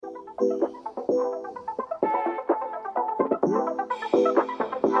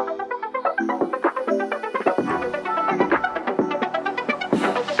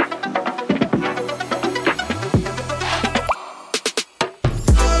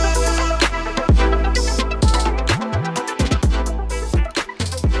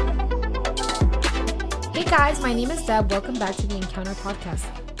my name is Deb. Welcome back to the Encounter Podcast.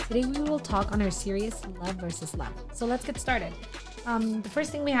 Today we will talk on our series, Love versus Love. So let's get started. The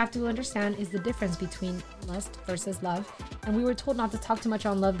first thing we have to understand is the difference between lust versus love. And we were told not to talk too much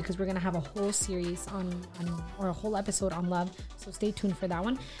on love because we're going to have a whole series or a whole episode on love. So stay tuned for that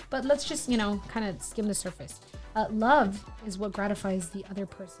one. But let's just, kind of skim the surface. Love is what gratifies the other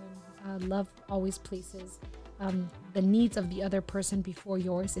person. Love always places the needs of the other person before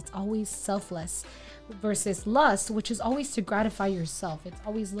yours. It's always selfless, versus lust, which is always to gratify yourself. It's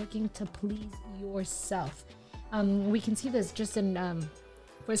always looking to please yourself. We can see this just in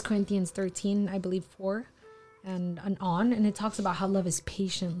 1 Corinthians 13, I believe 4 and on. And it talks about how love is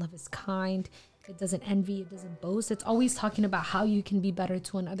patient, love is kind. It doesn't envy, it doesn't boast. It's always talking about how you can be better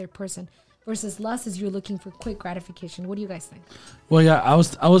to another person. Versus lust is you're looking for quick gratification. What do you guys think? Well, yeah, I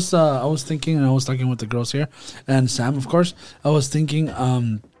was thinking, and I was talking with the girls here, and Sam, of course. I was thinking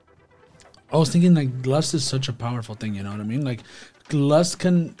like lust is such a powerful thing. You know what I mean? Like lust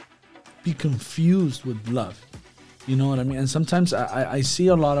can be confused with love. You know what I mean? And sometimes I see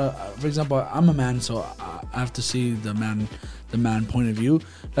a lot of, for example, I'm a man, so I have to see the man point of view.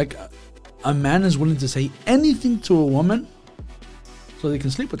 Like a man is willing to say anything to a woman so they can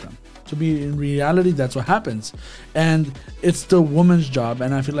sleep with them. To be in reality, that's what happens, and it's the woman's job.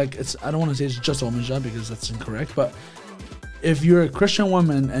 And I feel like I don't want to say it's just a woman's job because that's incorrect, but if you're a Christian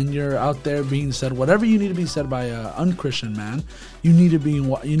woman and you're out there being said whatever you need to be said by an unchristian man, you need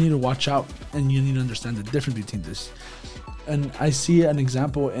to watch out, and you need to understand the difference between this. And I see an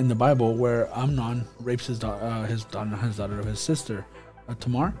example in the Bible where Amnon rapes his sister,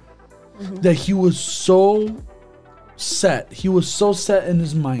 Tamar, that he was so set in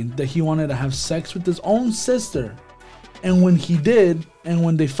his mind that he wanted to have sex with his own sister. And when he did, and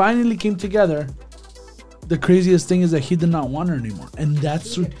when they finally came together, the craziest thing is that he did not want her anymore. And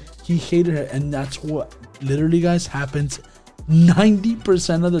that's what he hated her. And that's what literally, guys, happens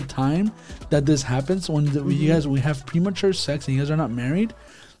 90% of the time that this happens. When we have premature sex and you guys are not married,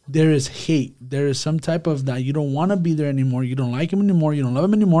 there is hate. There is some type of that you don't want to be there anymore. You don't like him anymore. You don't love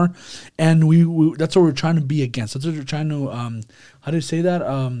him anymore. And we that's what we're trying to be against. That's what we're trying to, how do you say that?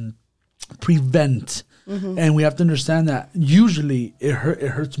 Prevent. And we have to understand that usually it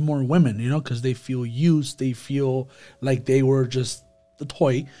hurts more women, because they feel used. They feel like they were just a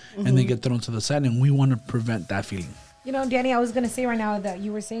toy and they get thrown to the side. And we want to prevent that feeling. Danny, I was going to say right now that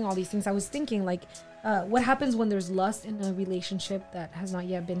you were saying all these things. I was thinking what happens when there's lust in a relationship that has not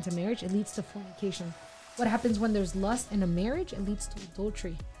yet been to marriage? It leads to fornication. What happens when there's lust in a marriage? It leads to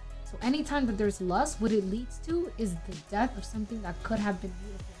adultery. So anytime that there's lust, what it leads to is the death of something that could have been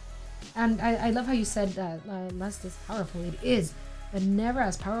beautiful. And I love how you said that lust is powerful. It is, but never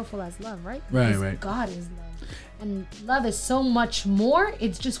as powerful as love, right? Because right. God is love. And love is so much more.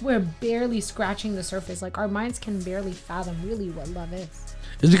 It's just we're barely scratching the surface. Like our minds can barely fathom really what love is.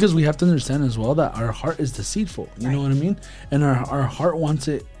 It's because we have to understand as well that our heart is deceitful. You know what I mean? And our heart wants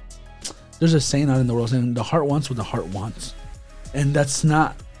it. There's a saying out in the world saying the heart wants what the heart wants. And that's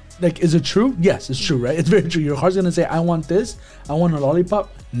not, is it true? Yes, it's true, right? It's very true. Your heart's going to say, I want this. I want a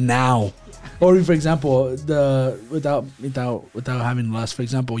lollipop now. Or for example, without having lust, for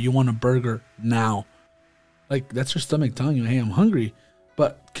example, you want a burger now. That's your stomach telling you, hey, I'm hungry.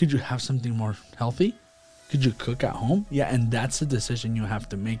 But could you have something more healthy? Could you cook at home? Yeah, and that's the decision you have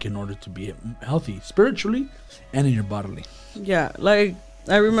to make in order to be healthy spiritually and in your bodily. Yeah,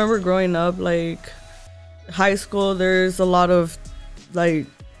 I remember growing up, high school, there's a lot of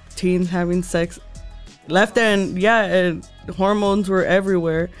teens having sex left, and hormones were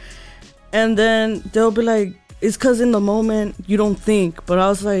everywhere. And then they'll be like, it's because in the moment you don't think. But I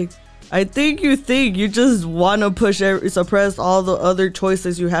was like, I think you think. You just want to suppress all the other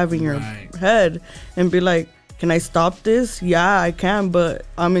choices you have in your head and be like, can I stop this? Yeah, I can, but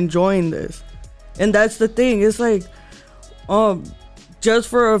I'm enjoying this. And that's the thing. It's just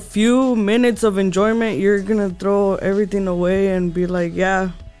for a few minutes of enjoyment, you're going to throw everything away and be like,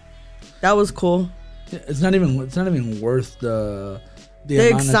 yeah, that was cool. Yeah, it's not even worth the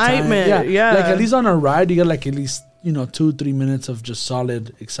excitement. Yeah. At least on a ride, you get at least 2-3 minutes of just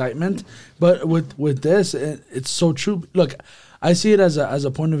solid excitement. But with this, it's so true. Look, I see it as a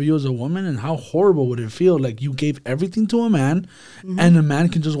point of view as a woman, and how horrible would it feel? You gave everything to a man, and a man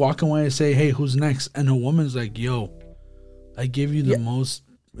can just walk away and say, hey, who's next? And a woman's like, yo, I gave you the most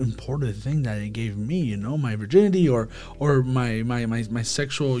important thing that it gave me, my virginity or my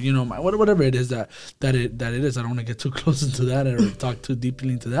sexual, whatever it is that it is. I don't want to get too close into that or talk too deeply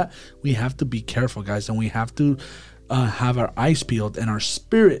into that. We have to be careful, guys, and we have to have our eyes peeled and our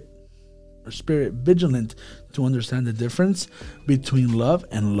spirit vigilant to understand the difference between love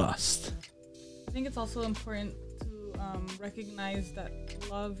and lust. I think it's also important to recognize that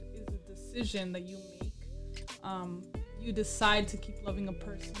love is a decision that you make. You decide to keep loving a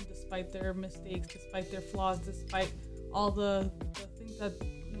person despite their mistakes, despite their flaws, despite all the things that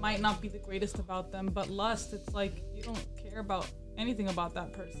might not be the greatest about them. But lust, it's like you don't care about anything about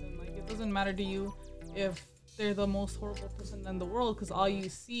that person. Like, it doesn't matter to you if they're the most horrible person in the world, because all you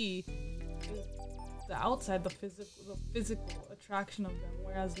see is the outside, the physical attraction of them.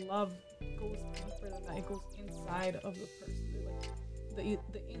 Whereas love goes deeper than that. It goes inside of the person. Like,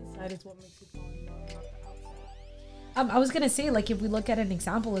 the inside is what makes you fall in love, not the outside. I was gonna say, like, if we look at an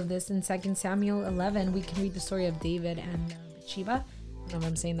example of this in 2 Samuel 11, we can read the story of David and Bathsheba. I don't know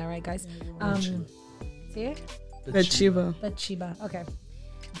if I'm saying that right, guys. See it? Bathsheba. Bathsheba. Okay.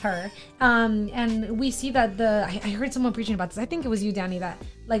 Her. And we see that I heard someone preaching about this. I think it was you, Danny, that,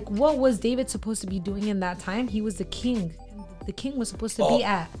 like, what was David supposed to be doing in that time? He was the king. And the king was supposed to be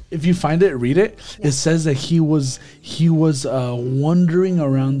at. If you find it, read it. Yeah. It says that he was wandering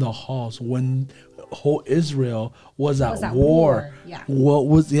around the halls when whole Israel was at war. Yeah. What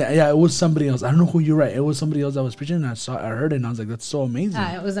was it was somebody else. I don't know who, you're right. It was somebody else that was preaching, and I heard it and I was like, that's so amazing.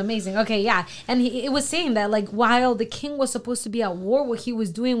 It was amazing. Okay, yeah. And it was saying that, like, while the king was supposed to be at war, what he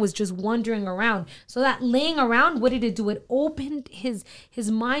was doing was just wandering around. So that laying around, what did it do? It opened his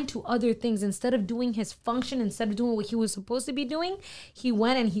mind to other things. Instead of doing his function, instead of doing what he was supposed to be doing, he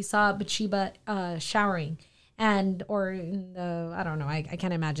went and he saw Bathsheba showering. I don't know, I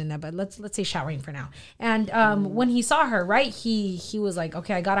can't imagine that, but let's say showering for now. And when he saw her, right, he was like,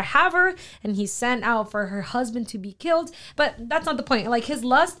 okay, I gotta have her, and he sent out for her husband to be killed. But that's not the point. Like, his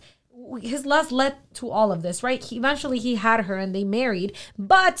lust led to all of this, right? Eventually he had her and they married,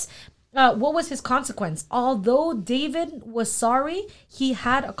 but what was his consequence? Although David was sorry, he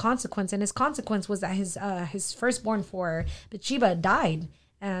had a consequence, and his consequence was that his firstborn for Bathsheba died.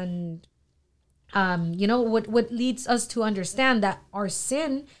 And what leads us to understand that our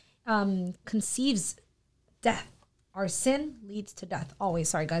sin conceives death. Our sin leads to death. Always.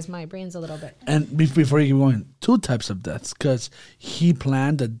 Sorry, guys, my brain's a little bit. And before you keep going, 2 types of deaths, because he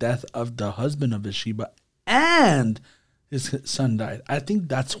planned the death of the husband of Bathsheba, and his son died. I think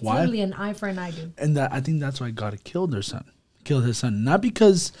that's why. Totally an eye for an eye, dude. And I think that's why God killed his son, not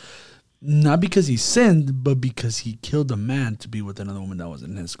because he sinned, but because he killed a man to be with another woman that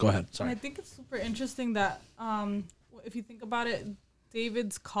wasn't his. Go ahead. Sorry. I think it's super interesting that if you think about it,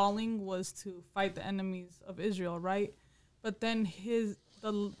 David's calling was to fight the enemies of Israel, right? But then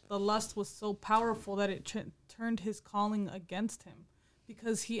the lust was so powerful that it turned his calling against him,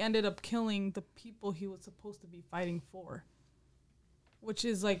 because he ended up killing the people he was supposed to be fighting for, which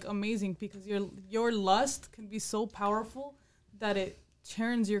is, like, amazing, because your lust can be so powerful that it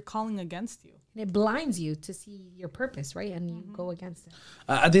turns your calling against you. And it blinds you to see your purpose, right? And you go against it.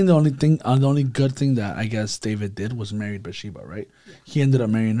 I think the only good thing that I guess David did was married Bathsheba, right? Yeah. He ended up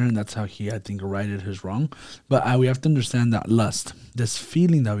marrying her, and that's how he, I think, righted his wrong. But we have to understand that lust, this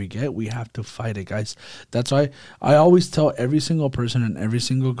feeling that we get, we have to fight it, guys. That's why I always tell every single person and every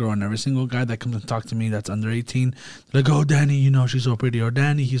single girl and every single guy that comes and talk to me that's under 18, like, oh, Danny, she's so pretty, or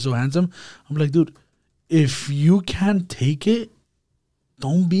Danny, he's so handsome. I'm like, dude, if you can't take it,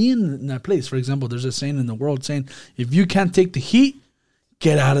 don't be in that place. For example, there's a saying in the world saying, if you can't take the heat,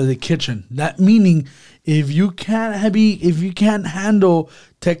 get out of the kitchen. That meaning, if you can't handle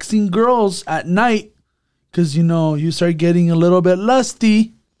texting girls at night because, you start getting a little bit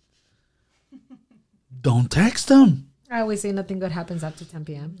lusty, don't text them. I always say nothing good happens after 10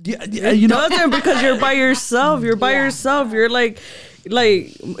 p.m. Yeah, doesn't, because you're by yourself. You're by yourself. You're like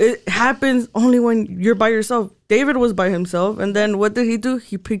it happens only when you're by yourself. David was by himself, and then what did he do?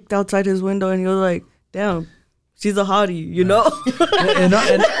 He peeked outside his window, and he was like, "Damn, she's a hottie," and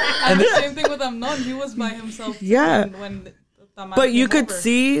the same thing with Amnon. He was by himself. Yeah. But you could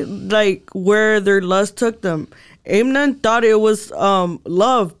see, like, where their lust took them. Amnon thought it was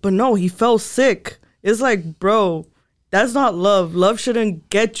love, but no, he felt sick. It's like, bro, that's not love. Love shouldn't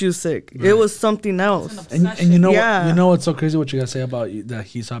get you sick. Right. It was something else. And you know what? You know what's so crazy? What you guys say about that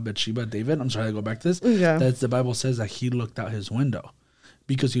he saw Bathsheba, David? I'm sorry to go back to this. Yeah. That the Bible says that he looked out his window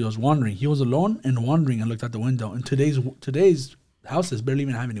because he was wandering. He was alone and wandering and looked out the window. And today's houses barely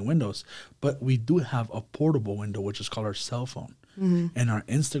even have any windows, but we do have a portable window, which is called our cell phone, and our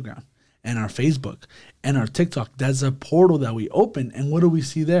Instagram and our Facebook and our TikTok. That's a portal that we open, and what do we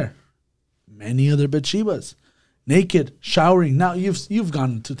see there? Many other Bathshebas. Naked, showering. Now you've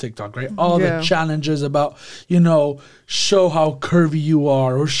gone to TikTok, right? All the challenges about, show how curvy you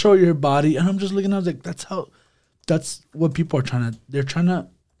are or show your body. And I'm just looking, I was like, that's what people are they're trying to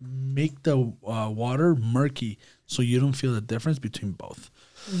make the water murky so you don't feel the difference between both.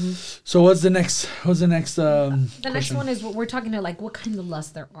 So what's the next The next question? one is what we're talking about, like what kind of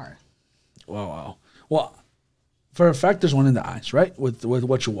lust there are. Wow. Well, for a fact, there's one in the eyes, right? With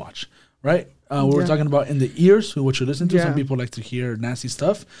what you watch, right? We were talking about in the ears, what you listen to. Yeah. Some people like to hear nasty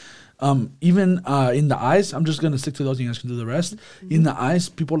stuff. Even in the eyes, I'm just gonna stick to those. You guys can do the rest. In the eyes,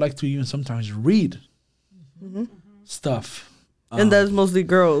 people like to even sometimes read stuff. And that's mostly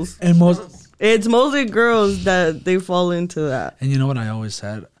girls. And It's mostly girls that they fall into that. And you know what I always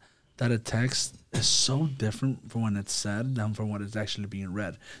said? That a text is so different from when it's said than from when it's actually being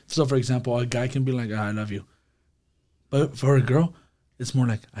read. So, for example, a guy can be like, I love you. But for a girl, it's more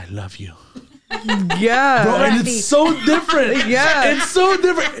like, I love you. Yeah. Bro, and it's so different. Yeah. It's so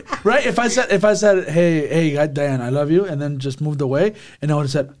different. Right? If I said, hey, Diane, I love you, and then just moved away, and I would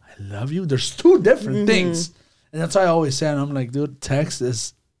have said, I love you, there's two different things. And that's why I always say, and I'm like, dude, text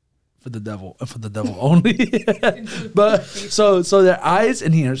is for the devil only. But so their eyes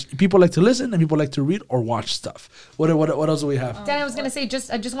and ears. People like to listen and people like to read or watch stuff. What else do we have? Dan, I was gonna say,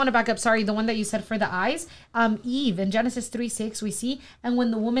 I just want to back up. Sorry, the one that you said for the eyes. Eve in Genesis 3:6, we see, and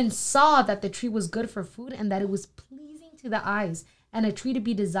when the woman saw that the tree was good for food and that it was pleasing to the eyes and a tree to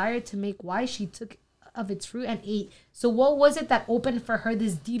be desired to make wise, she took of its fruit and ate. So what was it that opened for her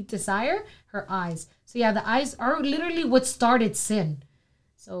this deep desire? Her eyes. So yeah, the eyes are literally what started sin.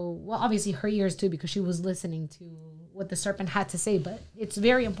 So, well, obviously her ears too, because she was listening to what the serpent had to say. But it's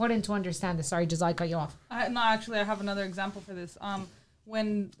very important to understand this. Sorry, Giselle, I cut you off. No, actually, I have another example for this.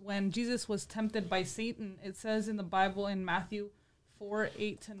 When Jesus was tempted by Satan, it says in the Bible in Matthew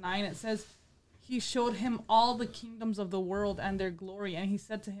 4:8-9, it says, he showed him all the kingdoms of the world and their glory. And he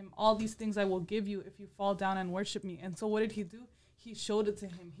said to him, all these things I will give you if you fall down and worship me. And so what did he do? He showed it to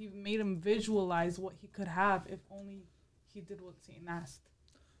him. He made him visualize what he could have if only he did what Satan asked.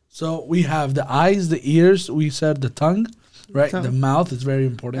 So we have the eyes, the ears, we said the tongue, right? The mouth is very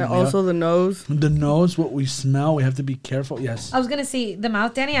important. And also the nose. The nose, what we smell, we have to be careful. Yes. I was gonna say the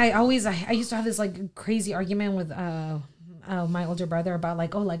mouth, Danny. I used to have this like crazy argument with my older brother about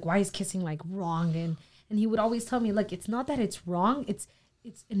like, oh, like why is kissing like wrong? And he would always tell me like, it's not that it's wrong, it's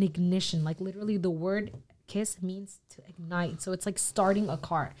an ignition. Like literally the word kiss means to ignite. So it's like starting a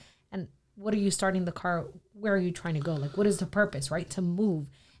car. And what are you starting the car? Where are you trying to go? Like what is the purpose, right? To move.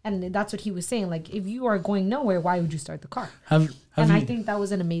 And that's what he was saying. Like, if you are going nowhere, why would you start the car? I think that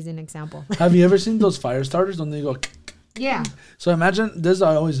was an amazing example. Have you ever seen those fire starters when they go? Yeah. So imagine this.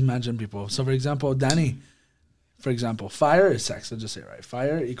 I always imagine people. So for example, Danny. For example, fire is sex. Let's just say right.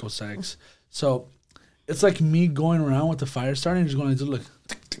 Fire equals sex. So it's like me going around with the fire starter and just going to look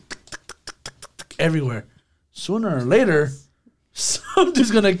everywhere. Sooner or later,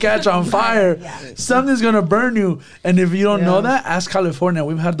 something's gonna catch on fire. Something's gonna burn you. And if you don't know that, ask California.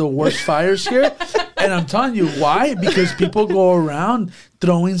 We've had the worst fires here. And I'm telling you why? Because people go around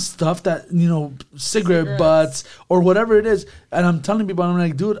throwing stuff that, cigarette butts or whatever it is. And I'm telling people, I'm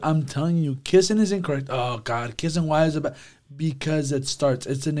like, dude, I'm telling you, kissing is incorrect. Oh God, kissing, why is it bad? Because it starts.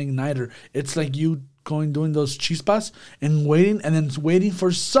 It's an igniter. It's like you doing those chispas and waiting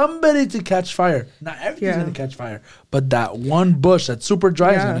for somebody to catch fire. Not everything's gonna catch fire, but that one bush that's super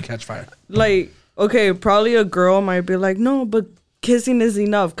dry is gonna catch fire. Like, okay, probably a girl might be like, no, but kissing is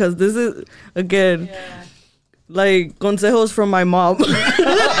enough, because this is again like consejos from my mom. Advice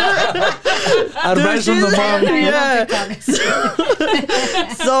from the mom. Yeah.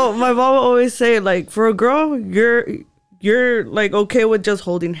 So my mom would always say, like, for a girl, you're like okay with just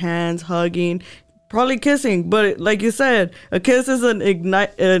holding hands, hugging, probably kissing, but like you said, a kiss is an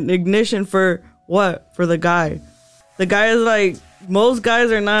ignition for what? For the guy. The guy is like, most guys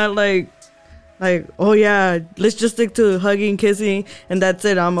are not like, oh yeah, let's just stick to hugging, kissing, and that's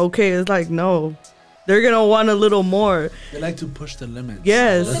it, I'm okay. It's like, no, they're gonna want a little more. They like to push the limits.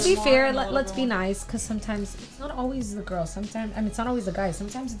 Yes. To be fair, let's be nice, because sometimes it's not always the girls. Sometimes, it's not always the guys.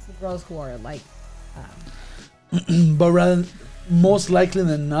 Sometimes it's the girls who are like. But most likely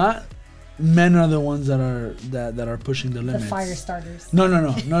than not, men are the ones that are pushing the limits. The fire starters. No.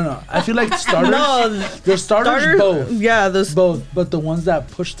 I feel like starters. The starters both. Yeah, both. But the ones that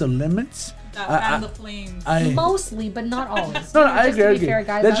push the limits. That fan the flames. Mostly, but not always. No, I agree. To be fair,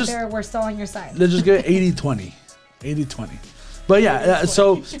 guys out there, we're still on your side. Let's just get 80-20. 80-20. But yeah,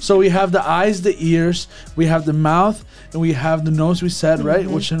 so we have the eyes, the ears, we have the mouth, and we have the nose, we said, right?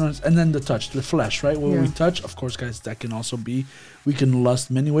 And then the touch, the flesh, right? When we touch, of course, guys, that can also be, we can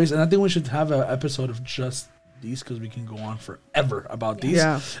lust many ways. And I think we should have an episode of just these, because we can go on forever about these.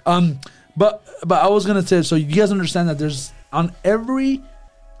 Yeah. But I was going to say, so you guys understand that there's, on every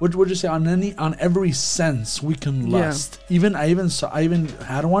what would you say on every sense we can lust. I even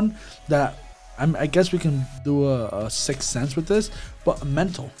had one that I guess we can do a sixth sense with this, but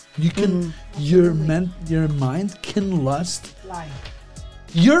mental. You can your mind can lust.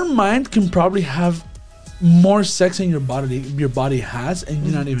 Your mind can probably have more sex than your body has, and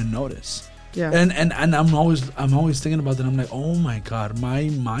you not even notice. Yeah. And I'm always thinking about that. I'm like, oh my God, my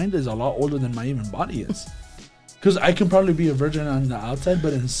mind is a lot older than my even body is. Because I can probably be a virgin on the outside,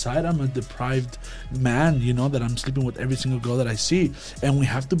 but inside I'm a deprived man, you know, that I'm sleeping with every single girl that I see. And we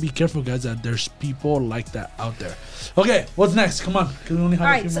have to be careful, guys, that there's people like that out there. Okay, what's next? Come on. Because we only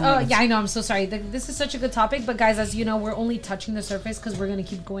have a few more minutes. Yeah, I know. I'm so sorry. This is such a good topic. But guys, as you know, we're only touching the surface because we're going to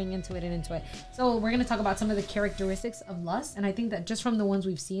keep going into it. So we're going to talk about some of the characteristics of lust. And I think that just from the ones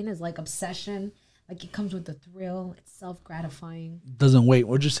we've seen is like obsession. Like it comes with the thrill. It's self-gratifying. Doesn't wait.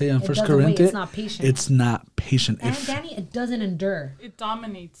 What'd you say on First Corinthians? It's not patient. It's not patient. And Danny, it doesn't endure. It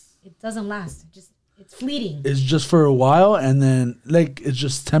dominates. It doesn't last. It's fleeting. It's just for a while, and then like it's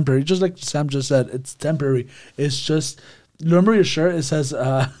just temporary. Just like Sam just said, it's temporary. It's just. Remember your shirt? It says,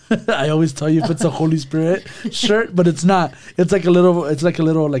 I always tell you if it's a Holy Spirit shirt, but it's not. It's like a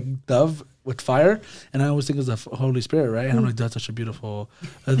little like dove with fire, and I always think it's the Holy Spirit, right? And I'm like, that's such a beautiful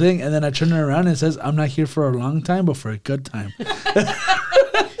thing. And then I turn it around and it says, I'm not here for a long time, but for a good time.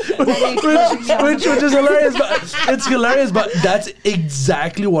 which is hilarious, but it's hilarious, but that's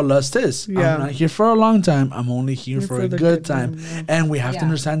exactly what lust is. Yeah. I'm not here for a long time. I'm only here for a good time. Yeah. And we have to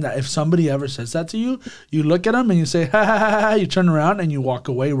understand that if somebody ever says that to you, you look at them and you say, ha ha ha ha, you turn around and you walk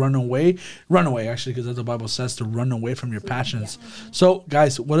away, run away actually, because that's what the Bible says, to run away from your passions. So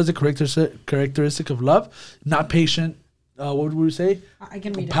guys, what is the characteristic of love? Not patient. What would we say? I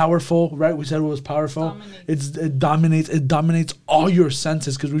can read powerful, right? We said it was powerful. It dominates all your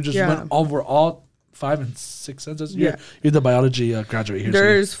senses, because we just went over all 5 and 6 senses. You're the biology graduate here.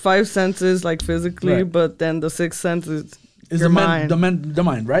 There's 5 senses, like physically, but then the 6th sense is your mind. The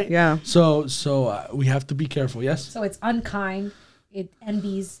mind, right? Yeah. So we have to be careful. Yes. So it's unkind. It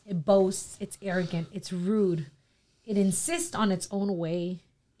envies. It boasts. It's arrogant. It's rude. It insists on its own way.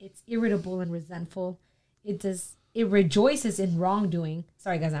 It's irritable and resentful. It rejoices in wrongdoing.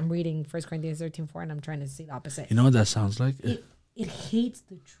 Sorry, guys, I'm reading 1 Corinthians 13:4, and I'm trying to say the opposite. You know what that sounds like? It hates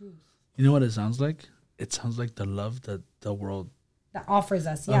the truth. You know what it sounds like? It sounds like the love that the world that offers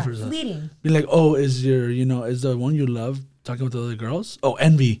us. Yeah, fleeting. Be like, oh, is the one you love talking with the other girls? Oh,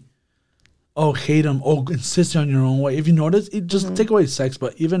 envy. Oh, hate them. Oh, insist on your own way. If you notice, it just take away sex.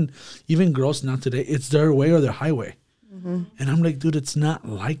 But even girls now today, it's their way or their highway. And I'm like, dude, it's not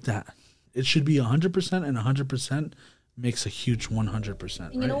like that. It should be 100%, and 100% makes a huge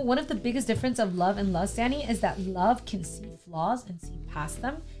 100%. And you know, one of the biggest difference of love and lust, Danny, is that love can see flaws and see past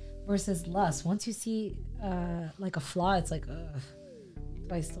them, versus lust. Once you see like a flaw, it's like, ugh,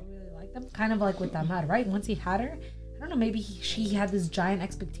 do I still really like them? Kind of like with Tamar, right? Once he had her, I don't know, maybe she had this giant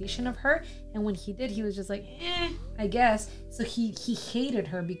expectation of her, and when he did, he was just like, I guess. So he hated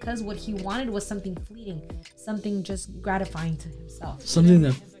her because what he wanted was something fleeting, something just gratifying to himself.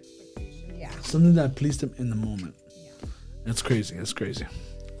 Something that pleased him in the moment. Yeah. That's crazy.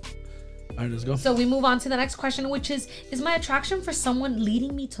 All right, let's go. So we move on to the next question, which is my attraction for someone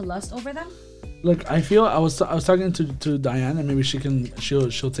leading me to lust over them? Look, I feel I was talking to Diane, and maybe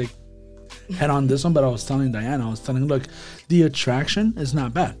she'll take head on this one, but I was telling Diane, look, the attraction is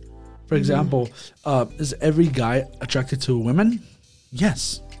not bad. For example, is every guy attracted to women?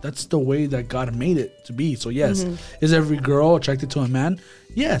 Yes. That's the way that God made it to be. So yes. Is every girl attracted to a man?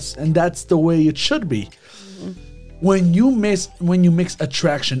 Yes. And that's the way it should be. When you mix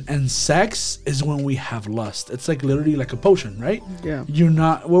attraction and sex is when we have lust. It's like literally like a potion, right? Yeah. You're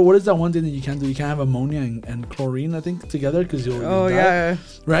not. Well, what is that one thing that you can't do? You can't have ammonia and chlorine, I think, together, because you'll die. Yeah.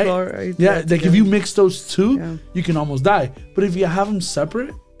 Right. Chloride, yeah. Like if you mix those two, you can almost die. But if you have them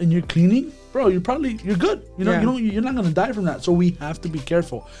separate and you're cleaning, bro, you're good. You know, you're not gonna die from that. So we have to be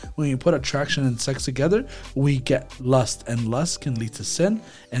careful when you put attraction and sex together. We get lust, and lust can lead to sin,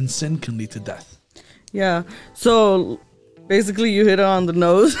 and sin can lead to death. Yeah. So basically, you hit it on the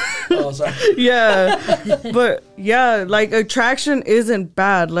nose. Oh, sorry. Yeah, but yeah, like attraction isn't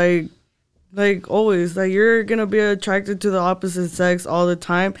bad. Like always, like you're gonna be attracted to the opposite sex all the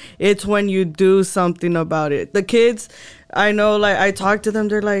time. It's when you do something about it. The kids, I know, like I talk to them,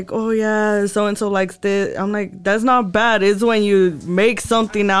 they're like, oh yeah, so and so likes this. I'm like, that's not bad. It's when you make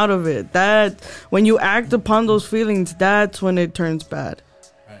something out of it. That when you act upon those feelings, that's when it turns bad.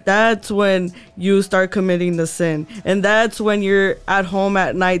 That's when you start committing the sin. And that's when you're at home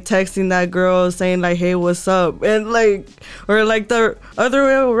at night texting that girl saying like, hey, what's up? And like, or like the other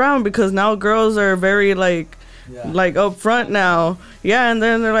way around, because now girls are very like like up front now. Yeah, and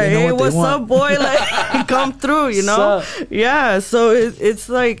then they're like, They know hey, what they what's want. up, boy? Like, come through, you know? Yeah, so it's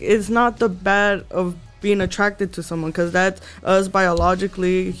like, it's not the bad of being attracted to someone, because that's us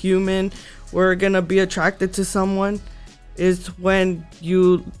biologically, human. We're going to be attracted to someone. Is when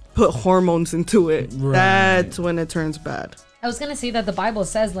you put hormones into it. Right. That's when it turns bad. I was gonna say that the Bible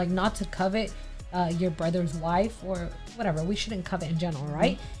says like not to covet your brother's wife or whatever. We shouldn't covet in general,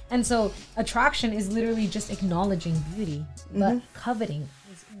 right? And so attraction is literally just acknowledging beauty, but coveting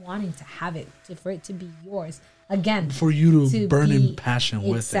is wanting to have it, for it to be yours. Again, For you to burn be- in passion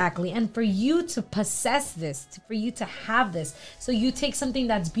with it. exactly, and for you to possess this, for you to have this. So you take something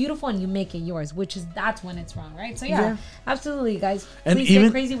that's beautiful and you make it yours, that's when it's wrong, right? So yeah. Absolutely, guys. And Please even-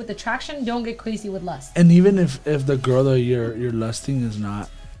 get crazy with attraction. Don't get crazy with lust. And even if the girl that you're lusting is not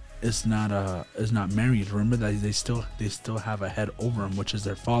married, remember that they still have a head over them, which is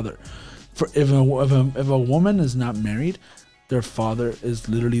their father. For if a woman is not married, their father is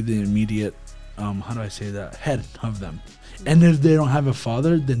literally the immediate how do I say that, head of them. And if they don't have a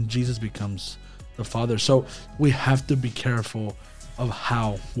father, then Jesus becomes the father. So we have to be careful of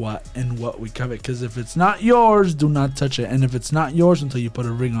how, what we covet, because if it's not yours, do not touch it, and if it's not yours until you put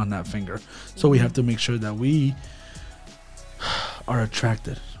a ring on that finger. So we have to make sure that we are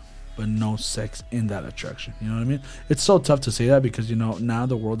attracted, but no sex in that attraction. You know what I mean? It's so tough to say that, because now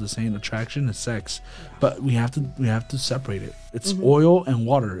the world is saying attraction is sex, but we have to separate it. It's oil and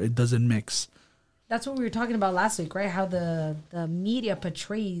water. It doesn't mix. That's what we were talking about last week, right? How the media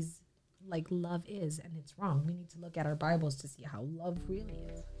portrays like love is, and it's wrong. We need to look at our Bibles to see how love really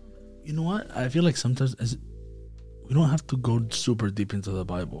is. You know what? I feel like sometimes we don't have to go super deep into the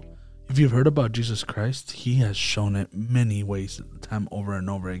Bible. If you've heard about Jesus Christ, he has shown it many ways, time over and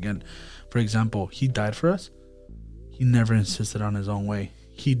over again. For example, he died for us. He never insisted on his own way.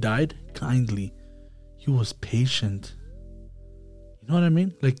 He died kindly. He was patient. You know what I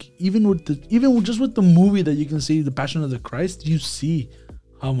mean? Like even just with the movie that you can see, The Passion of the Christ, you see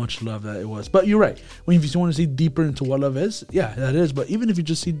how much love that it was. But you're right. When if you want to see deeper into what love is, yeah, that is. But even if you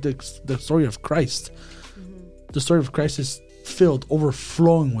just see the story of Christ, the story of Christ is filled,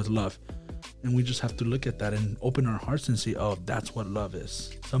 overflowing with love. And we just have to look at that and open our hearts and see, oh, that's what love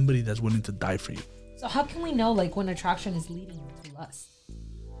is. Somebody that's willing to die for you. So how can we know like when attraction is leading you to lust?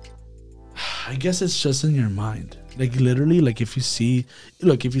 I guess it's just in your mind. Like literally, like if you see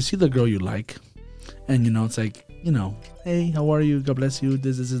the girl you like, and it's like, hey, how are you? God bless you.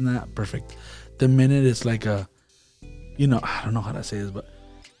 This and that. Perfect. The minute it's like I don't know how to say this, but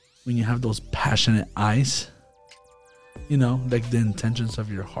when you have those passionate eyes, like the intentions of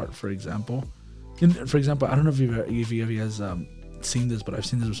your heart, for example. For example, I don't know if you guys seen this, but I've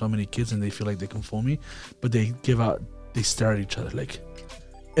seen this with so many kids, and they feel like they can fool me, but they stare at each other like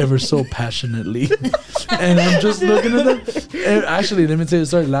ever so passionately. And I'm just looking at them. And actually, let me tell you a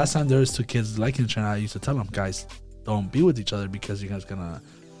story. Last time there was two kids liking each other, I used to tell them, guys, don't be with each other because you guys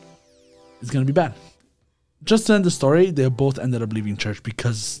it's gonna be bad. Just to end the story, they both ended up leaving church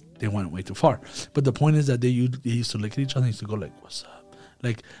because they went way too far. But the point is that they used to look at each other and used to go like, what's up?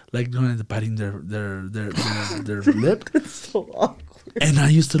 Like biting their lip. It's so awkward. And I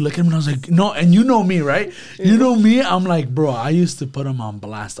used to look at him and I was like, no, and you know me, right? You know me, I'm like, bro, I used to put them on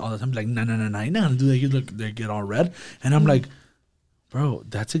blast all the time. Like, no, you're not gonna do that. You look, they get all red. And I'm like, bro,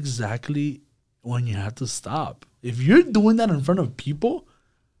 that's exactly when you have to stop. If you're doing that in front of people,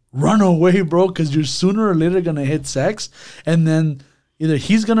 run away, bro, because you're sooner or later gonna hit sex. And then either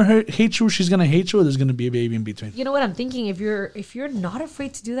he's gonna hate you, or she's gonna hate you, or there's gonna be a baby in between. You know what I'm thinking? If you're not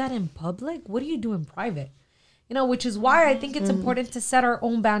afraid to do that in public, what do you do in private? Which is why I think it's important to set our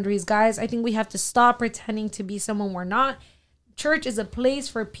own boundaries, guys. I think we have to stop pretending to be someone we're not. Church is a place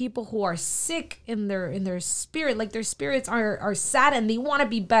for people who are sick in their spirit, like their spirits are sad and they want to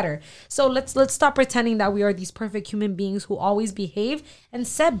be better. So let's stop pretending that we are these perfect human beings who always behave, and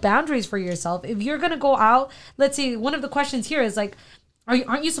set boundaries for yourself. If you're gonna go out, let's say one of the questions here is like,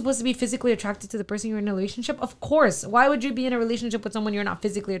 aren't you supposed to be physically attracted to the person you're in a relationship? Of course. Why would you be in a relationship with someone you're not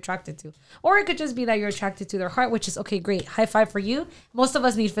physically attracted to? Or it could just be that you're attracted to their heart, which is okay, great. High five for you. Most of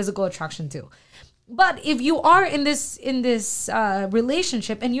us need physical attraction too. But if you are in this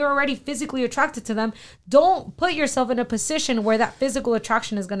relationship and you're already physically attracted to them, don't put yourself in a position where that physical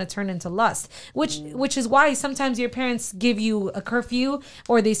attraction is going to turn into lust, which is why sometimes your parents give you a curfew,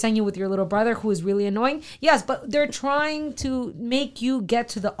 or they send you with your little brother who is really annoying. Yes, but they're trying to make you get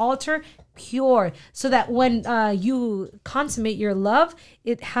to the altar pure, so that when you consummate your love,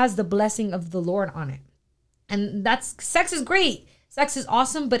 it has the blessing of the Lord on it. And sex is great. Sex is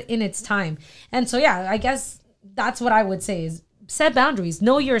awesome, but in its time. And so, yeah, I guess that's what I would say is set boundaries.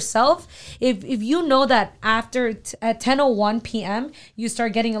 Know yourself. If you know that after at 10:01 p.m. you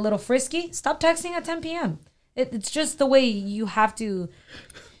start getting a little frisky, stop texting at 10 p.m. It's just the way you have to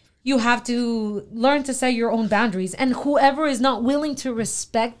learn to set your own boundaries. And whoever is not willing to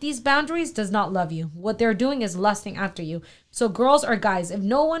respect these boundaries does not love you. What they're doing is lusting after you. So girls or guys, if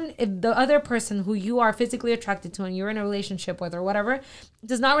the other person who you are physically attracted to and you're in a relationship with or whatever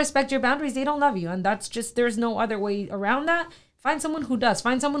does not respect your boundaries, they don't love you. And that's just, there's no other way around that. Find someone who does.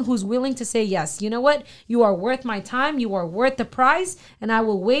 Find someone who's willing to say, yes, you know what? You are worth my time. You are worth the price. And I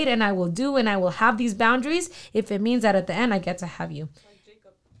will wait and I will do and I will have these boundaries if it means that at the end I get to have you.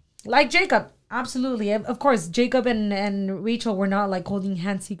 Like Jacob. Absolutely. Of course, Jacob and Rachel were not like holding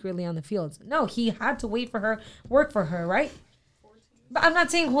hands secretly on the fields. No, he had to wait for her, work for her, right? But I'm not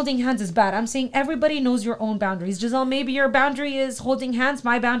saying holding hands is bad. I'm saying everybody knows your own boundaries. Giselle, maybe your boundary is holding hands.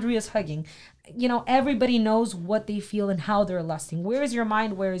 My boundary is hugging. You know, everybody knows what they feel and how they're lusting. Where is your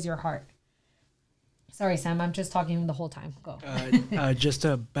mind? Where is your heart? Sorry, Sam. I'm just talking the whole time. Go. Just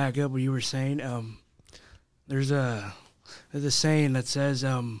to back up what you were saying, there's a saying that says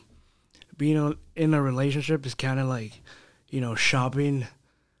being in a relationship is kind of like, shopping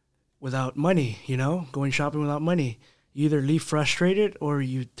without money, going shopping without money. You either leave frustrated or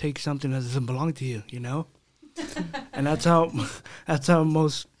you take something that doesn't belong to you, And that's how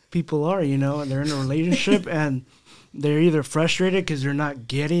most people are, and they're in a relationship and they're either frustrated because they're not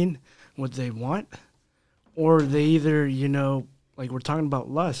getting what they want, or they either, like we're talking about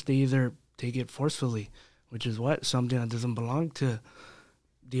lust, they either take it forcefully, which is what? Something that doesn't belong to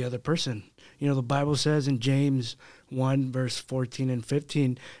the other person. The Bible says in James 1, verse 14 and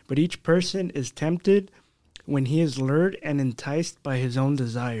 15, but each person is tempted when he is lured and enticed by his own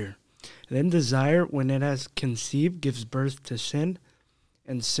desire. Then desire, when it has conceived, gives birth to sin,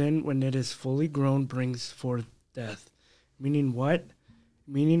 and sin, when it is fully grown, brings forth death. Meaning what?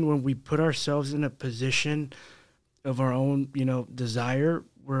 Meaning when we put ourselves in a position of our own, desire,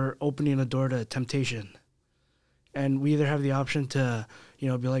 we're opening a door to temptation. And we either have the option to, be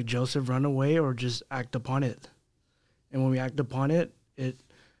like Joseph, run away, or just act upon it. And when we act upon it,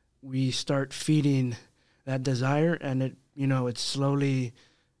 we start feeding that desire, and it slowly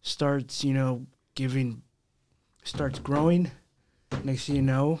starts, starts growing. Next thing you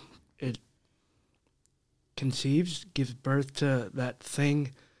know, it conceives, gives birth to that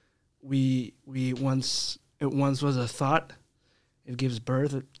thing it once was a thought. It gives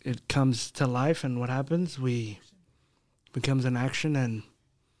birth, it comes to life, and what happens? Becomes an action, and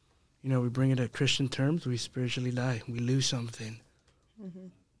we bring it to Christian terms. We spiritually die. We lose something.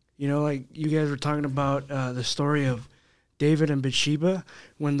 Mm-hmm. Like you guys were talking about the story of David and Bathsheba,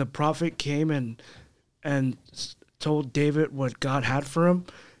 when the prophet came and told David what God had for him.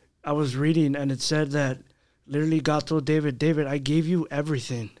 I was reading, and it said that literally God told David, I gave you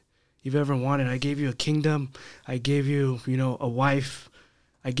everything you've ever wanted. I gave you a kingdom. I gave you, a wife.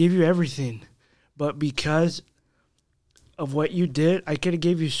 I gave you everything. But because of what you did, I could have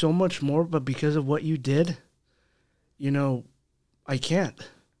gave you so much more, but because of what you did, I can't.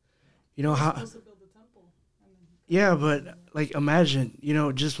 How? Yeah, but like imagine,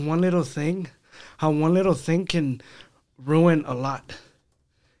 just one little thing, how one little thing can ruin a lot.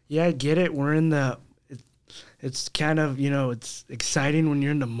 Yeah, I get it. We're in it's kind of, it's exciting when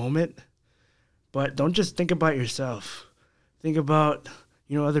you're in the moment, but don't just think about yourself. Think about,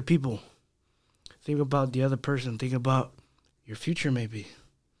 other people. Think about the other person. Think about your future, maybe.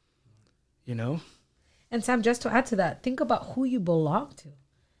 And Sam, just to add to that, think about who you belong to.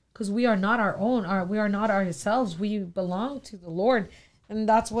 Because we are not our own. We are not ourselves. We belong to the Lord. And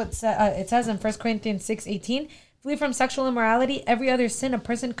that's what it says in 1 Corinthians 6:18. Flee from sexual immorality. Every other sin a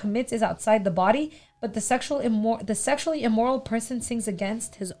person commits is outside the body, but the sexually immoral person sins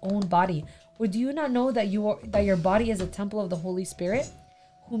against his own body. Or do you not know that your body is a temple of the Holy Spirit,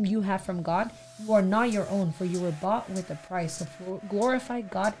 whom you have from God? You are not your own, for you were bought with a price. So glorify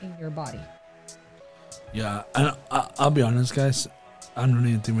God in your body. Yeah, and I'll be honest, guys. I don't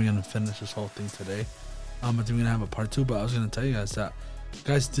even think we're gonna finish this whole thing today. I think we're gonna have a part 2, but I was gonna tell you guys that,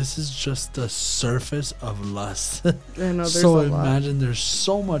 guys, this is just the surface of lust. I know, there's so a lot. imagine there's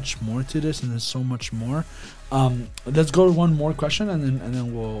so much more to this, and there's so much more. Let's go to one more question, and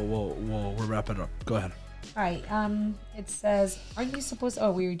then we'll wrap it up. Go ahead. All right. It says, aren't you supposed to...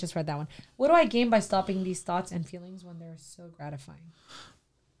 Oh, we just read that one. What do I gain by stopping these thoughts and feelings when they're so gratifying?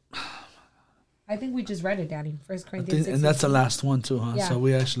 I think we just read it, Danny. 1 Corinthians 6. And that's the last one too, huh? Yeah. So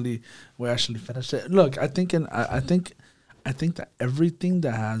we actually finished it. Look, I think that everything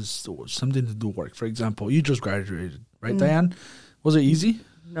that has something to do with work. For example, you just graduated, right, Diane? Was it easy?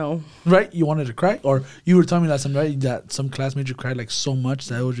 No. Right? You wanted to cry? Or you were telling me last time, right, that some class made you cry like so much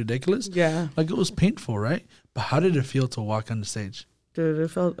that it was ridiculous? Yeah. Like it was painful, right? But how did it feel to walk on the stage? Dude, it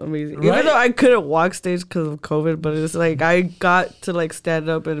felt amazing. Right? Even though I couldn't walk stage because of COVID, but it's like I got to like stand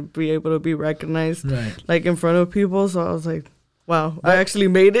up and be able to be recognized Right. like in front of people. So I was like, wow, I actually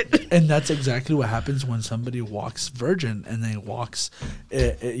made it. And that's exactly what happens when somebody walks virgin and then walks,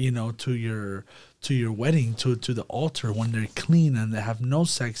 to your wedding, to the altar, when they're clean and they have no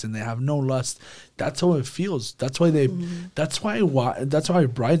sex and they have no lust. That's how it feels. That's why that's why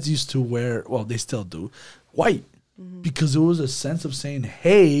brides used to wear, well, they still do, white, because it was a sense of saying,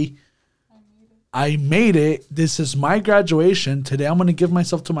 hey, I made it. This is my graduation. Today I'm going to give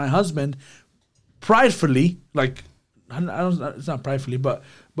myself to my husband pridefully, like, it's not pridefully, but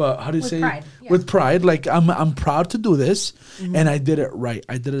how do you say pride, yeah. with pride? Like I'm proud to do this, and I did it right.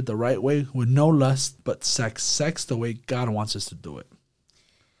 I did it the right way with no lust, but sex the way God wants us to do it.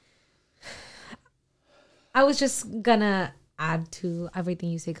 I was just gonna add to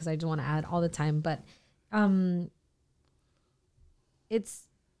everything you say because I just want to add all the time, but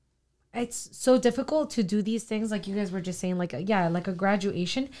it's so difficult to do these things, like you guys were just saying, like a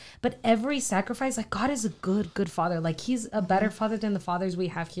graduation. But every sacrifice, like God is a good father. Like He's a better father than the fathers we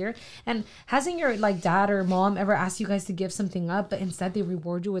have here. And hasn't your like dad or mom ever asked you guys to give something up, but instead they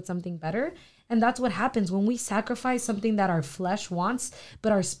reward you with something better? And that's what happens when we sacrifice something that our flesh wants,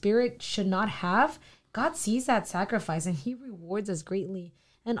 but our spirit should not have. God sees that sacrifice and He rewards us greatly.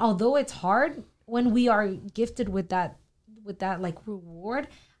 And although it's hard, when we are gifted with that like reward,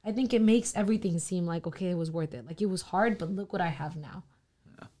 I think it makes everything seem like, okay, it was worth it. Like it was hard, but look what I have now.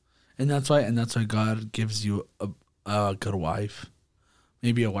 Yeah. And that's why God gives you a good wife.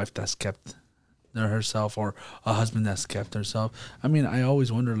 Maybe a wife that's kept herself, or a husband that's kept herself. I mean, I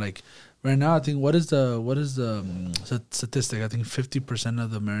always wonder, like, right now, I think what is the statistic? I think 50% of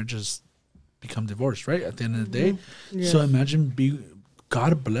the marriages become divorced, right? At the end of the day. Yes. So imagine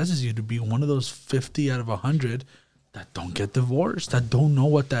God blesses you to be one of those 50 out of 100 that don't get divorced, that don't know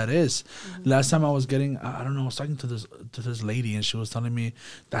what that is. Last time I was talking to this lady, and she was telling me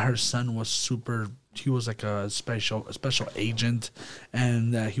that her son was he was like a special agent,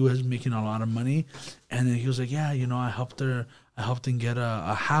 and he was making a lot of money. And then he was like, yeah, I helped him get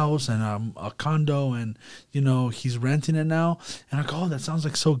a house and a condo, and he's renting it now. And I go, oh, that sounds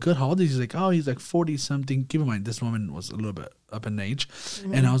like so good. How old is he? He's like, oh, he's like 40 something. Keep in mind, this woman was a little bit up in age.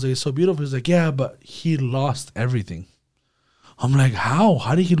 And I was like, it's so beautiful. He's like, yeah, but he lost everything. I'm like,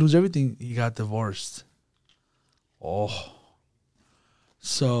 how did he lose everything? He got divorced. Oh,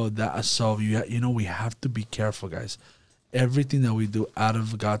 so we have to be careful, guys. Everything that we do out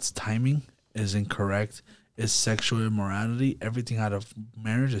of God's timing is incorrect. Is sexual immorality. Everything out of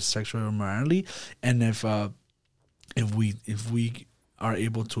marriage is sexual immorality. And if we are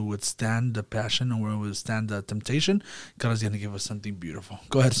able to withstand the passion, or withstand the temptation, God is going to give us something beautiful.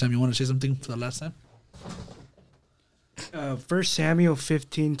 Go ahead, Sam. You want to say something for the last time? 1 Samuel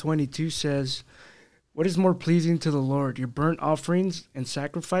 15:22 says, "What is more pleasing to the Lord, your burnt offerings and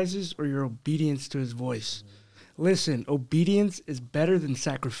sacrifices, or your obedience to His voice?" Listen, obedience is better than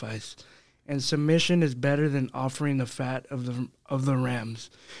sacrifice, and submission is better than offering the fat of the rams.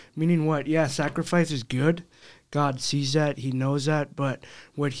 Meaning what? Yeah, sacrifice is good. God sees that, He knows that, but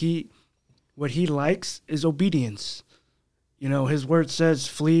what He likes is obedience. His word says,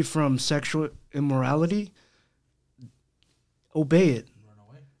 "Flee from sexual immorality." Obey it.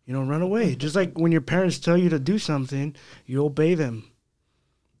 Run away. Just like when your parents tell you to do something, you obey them.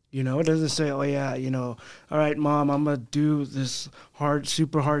 It doesn't say, oh, yeah, all right, Mom, I'm going to do this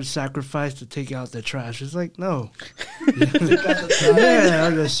super hard sacrifice to take out the trash. It's like, no. Yeah,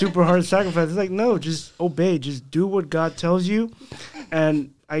 the super hard sacrifice. It's like, no, just obey. Just do what God tells you,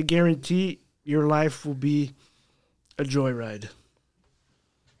 and I guarantee your life will be a joyride.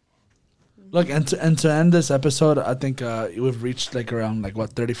 Look, and to end this episode, I think we've reached around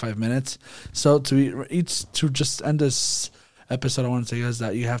 35 minutes. So to just end this episode, I want to say is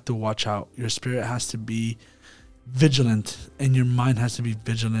that you have to watch out. Your spirit has to be vigilant, and your mind has to be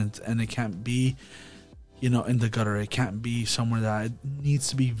vigilant, and it can't be, in the gutter. It can't be somewhere that it needs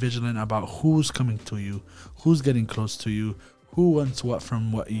to be vigilant about who's coming to you, who's getting close to you, who wants what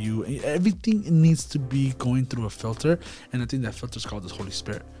from what you. Everything needs to be going through a filter, and I think that filter is called the Holy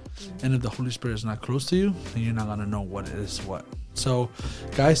Spirit. And if the Holy Spirit is not close to you, then you're not going to know what is what. So,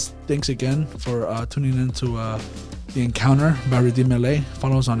 guys, thanks again for tuning into The Encounter by Redeem LA.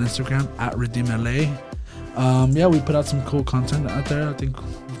 Follow us on Instagram at Redeem LA. We put out some cool content out there. I think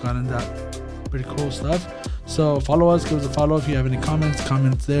we've gotten that pretty cool stuff. So follow us, give us a follow. If you have any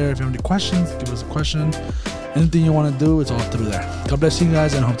comments there. If you have any questions, give us a question. Anything you want to do, it's all through there. God bless you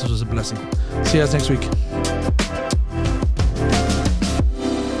guys, and I hope this was a blessing. See you guys next week.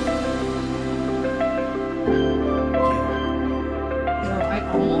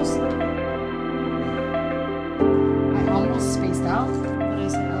 I almost spaced out. What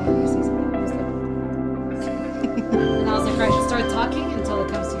is it?